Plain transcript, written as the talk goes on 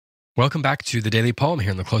Welcome back to the Daily Poem here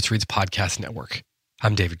on the Close Reads Podcast Network.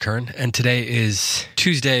 I'm David Kern, and today is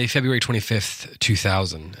Tuesday, February 25th,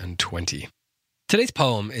 2020. Today's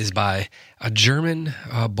poem is by a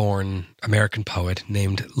German-born American poet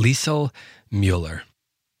named Lisel Mueller.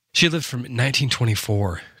 She lived from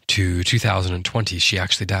 1924 to 2020. She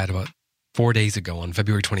actually died about 4 days ago on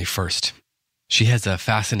February 21st. She has a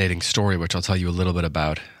fascinating story, which I'll tell you a little bit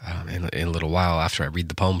about in a little while after I read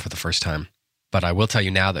the poem for the first time. But I will tell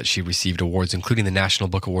you now that she received awards, including the National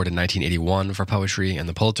Book Award in 1981 for poetry and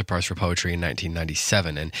the Pulitzer Prize for poetry in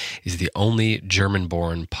 1997, and is the only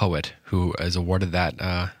German-born poet who is awarded that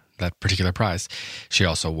particular prize. She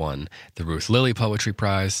also won the Ruth Lilly Poetry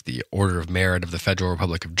Prize, the Order of Merit of the Federal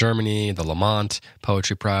Republic of Germany, the Lamont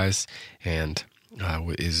Poetry Prize, and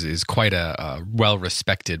is quite a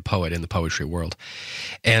well-respected poet in the poetry world.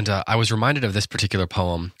 And I was reminded of this particular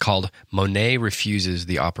poem called Monet Refuses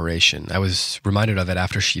the Operation. I was reminded of it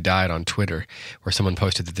after she died on Twitter, where someone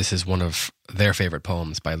posted that this is one of their favorite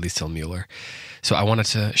poems by Lisel Mueller. So I wanted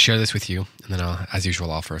to share this with you, and then I'll, as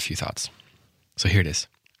usual, offer a few thoughts. So here it is.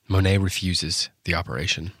 Monet Refuses the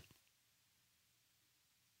Operation.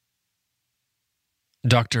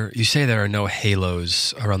 Doctor, you say there are no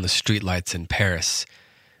halos around the streetlights in Paris,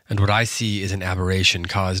 and what I see is an aberration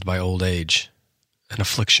caused by old age, an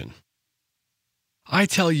affliction. I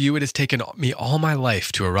tell you it has taken me all my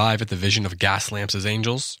life to arrive at the vision of gas lamps as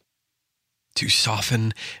angels, to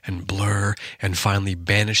soften and blur and finally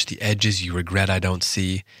banish the edges you regret I don't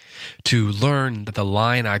see, to learn that the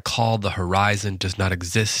line I call the horizon does not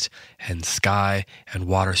exist, and sky and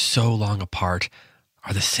water so long apart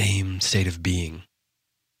are the same state of being.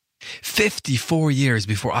 54 years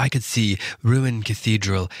before I could see ruined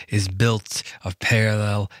cathedral is built of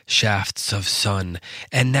parallel shafts of sun,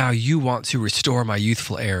 and now you want to restore my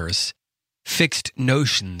youthful errors. Fixed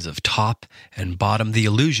notions of top and bottom, the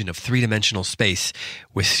illusion of three-dimensional space,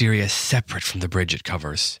 with Sirius separate from the bridge it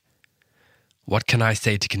covers. What can I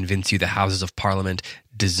say to convince you the Houses of Parliament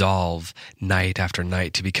dissolve night after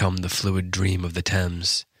night to become the fluid dream of the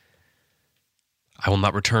Thames? I will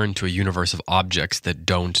not return to a universe of objects that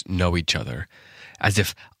don't know each other, as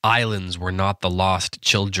if islands were not the lost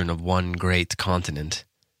children of one great continent.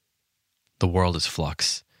 The world is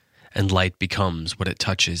flux, and light becomes what it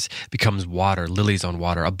touches, becomes water, lilies on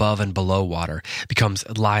water, above and below water, becomes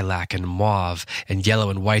lilac and mauve, and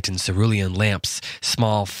yellow and white and cerulean lamps,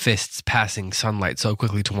 small fists passing sunlight so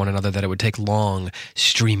quickly to one another that it would take long,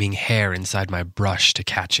 streaming hair inside my brush to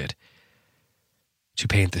catch it, to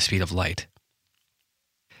paint the speed of light.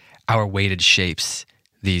 Our weighted shapes,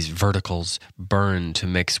 these verticals, burn to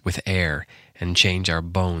mix with air and change our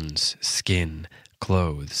bones, skin,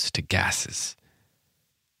 clothes to gases.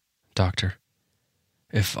 Doctor,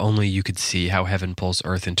 if only you could see how heaven pulls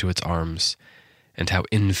earth into its arms, and how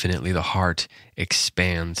infinitely the heart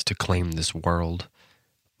expands to claim this world,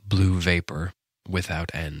 blue vapor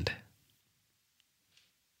without end.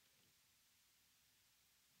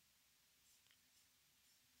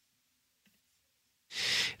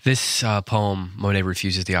 This poem, Monet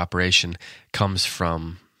Refuses the Operation, comes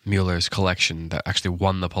from Mueller's collection that actually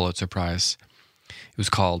won the Pulitzer Prize. It was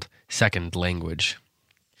called Second Language.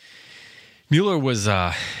 Mueller was,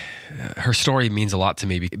 her story means a lot to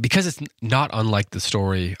me because it's not unlike the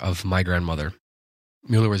story of my grandmother.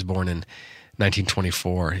 Mueller was born in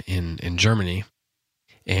 1924 in Germany,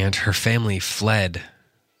 and her family fled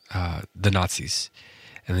the Nazis.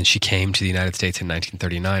 And then she came to the United States in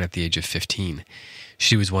 1939 at the age of 15.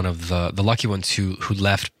 She was one of the lucky ones who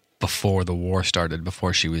left before the war started,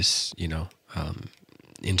 before she was,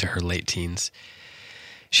 into her late teens.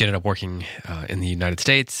 She ended up working in the United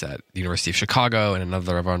States at the University of Chicago and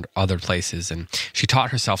another other places, and she taught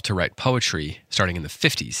herself to write poetry starting in the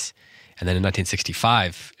 50s. And then in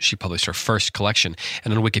 1965, she published her first collection.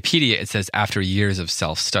 And on Wikipedia, it says, after years of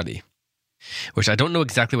self-study, which I don't know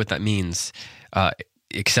exactly what that means,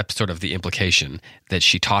 except sort of the implication that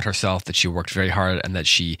she taught herself, that she worked very hard, and that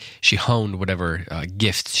she honed whatever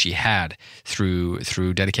gifts she had through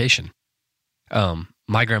dedication.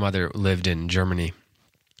 My grandmother lived in Germany,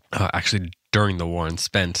 actually during the war, and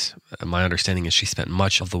spent, my understanding is she spent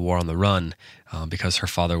much of the war on the run because her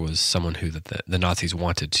father was someone who the Nazis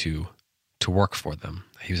wanted to work for them.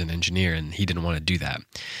 He was an engineer, and he didn't want to do that.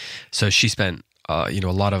 So she spent a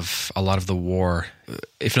lot of the war,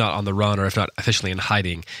 if not on the run or if not officially in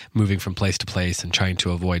hiding, moving from place to place and trying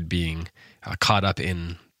to avoid being caught up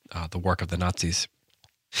in the work of the Nazis.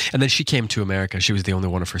 And then she came to America. She was the only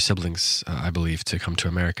one of her siblings, I believe, to come to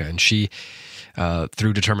America. And she,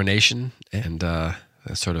 through determination and a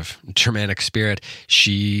sort of Germanic spirit,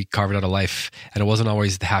 she carved out a life. And it wasn't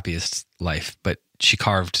always the happiest life, but she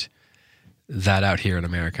carved that out here in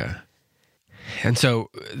America. And so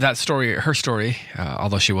that story, her story,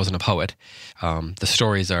 although she wasn't a poet, the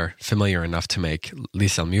stories are familiar enough to make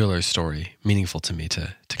Lisel Mueller's story meaningful to me,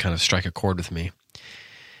 to kind of strike a chord with me.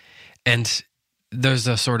 And there's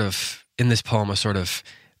in this poem, a sort of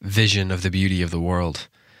vision of the beauty of the world,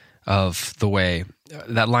 of the way,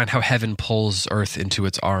 that line, how heaven pulls earth into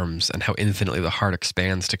its arms and how infinitely the heart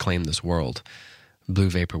expands to claim this world, blue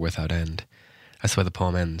vapor without end. That's the way the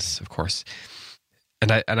poem ends, of course.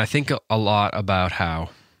 And I think a lot about how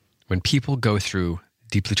when people go through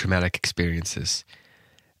deeply traumatic experiences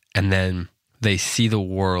and then they see the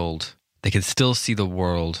world, they can still see the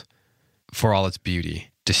world for all its beauty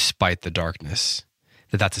despite the darkness,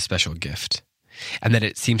 that's a special gift. And that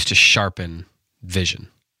it seems to sharpen vision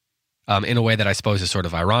in a way that I suppose is sort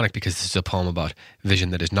of ironic, because this is a poem about vision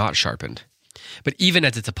that is not sharpened. But even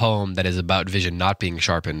as it's a poem that is about vision not being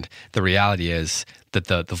sharpened, the reality is that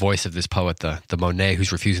the voice of this poet, the Monet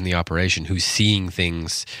who's refusing the operation, who's seeing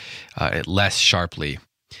things less sharply,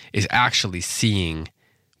 is actually seeing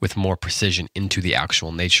with more precision into the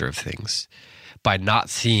actual nature of things. By not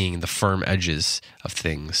seeing the firm edges of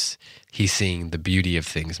things, he's seeing the beauty of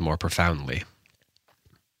things more profoundly.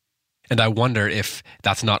 And I wonder if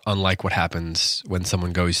that's not unlike what happens when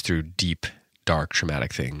someone goes through deep, dark,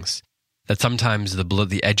 traumatic things. That sometimes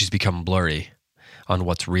the edges become blurry on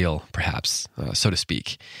what's real, perhaps, so to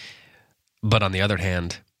speak. But on the other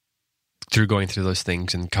hand, through going through those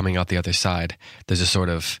things and coming out the other side, there's a sort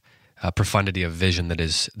of profundity of vision that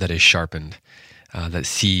is sharpened, that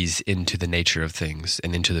sees into the nature of things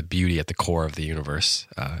and into the beauty at the core of the universe,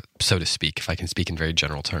 so to speak, if I can speak in very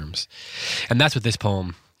general terms. And that's what this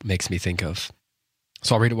poem makes me think of.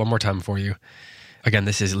 So I'll read it one more time for you. Again,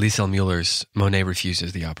 this is Lisel Mueller's Monet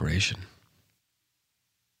Refuses the Operation.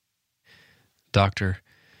 Doctor,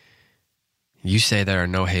 you say there are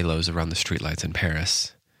no halos around the streetlights in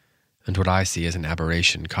Paris, and what I see is an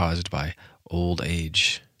aberration caused by old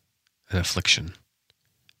age and affliction.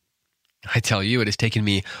 I tell you, it has taken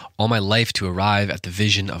me all my life to arrive at the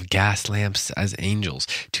vision of gas lamps as angels,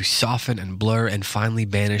 to soften and blur and finally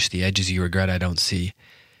banish the edges you regret I don't see,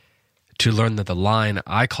 to learn that the line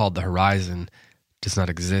I called the horizon does not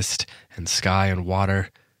exist, and sky and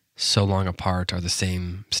water, so long apart, are the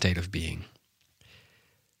same state of being.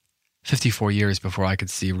 54 years before I could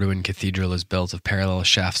see ruined cathedral is built of parallel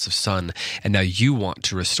shafts of sun, and now you want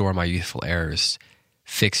to restore my youthful errors.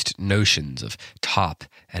 Fixed notions of top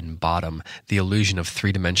and bottom, the illusion of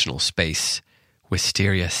three-dimensional space,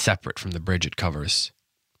 wisteria separate from the bridge it covers.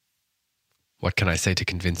 What can I say to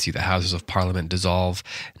convince you the Houses of Parliament dissolve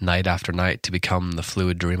night after night to become the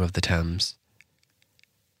fluid dream of the Thames?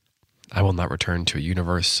 I will not return to a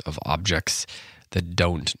universe of objects that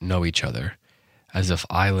don't know each other, as if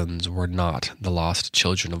islands were not the lost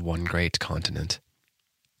children of one great continent.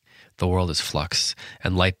 The world is flux,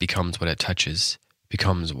 and light becomes what it touches,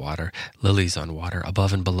 becomes water, lilies on water,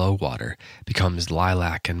 above and below water, becomes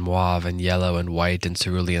lilac and mauve and yellow and white and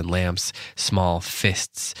cerulean lamps, small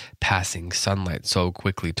fists passing sunlight so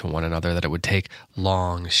quickly to one another that it would take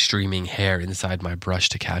long, streaming hair inside my brush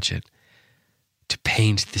to catch it, to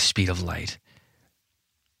paint the speed of light.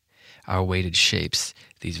 Our weighted shapes,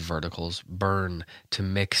 these verticals, burn to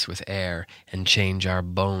mix with air and change our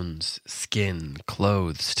bones, skin,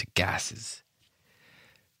 clothes to gases.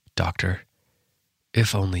 Doctor,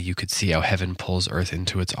 if only you could see how heaven pulls earth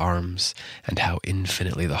into its arms and how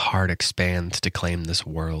infinitely the heart expands to claim this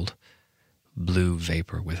world, blue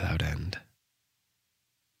vapor without end.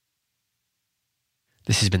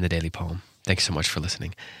 This has been the Daily Poem. Thanks so much for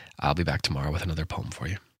listening. I'll be back tomorrow with another poem for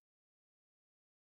you.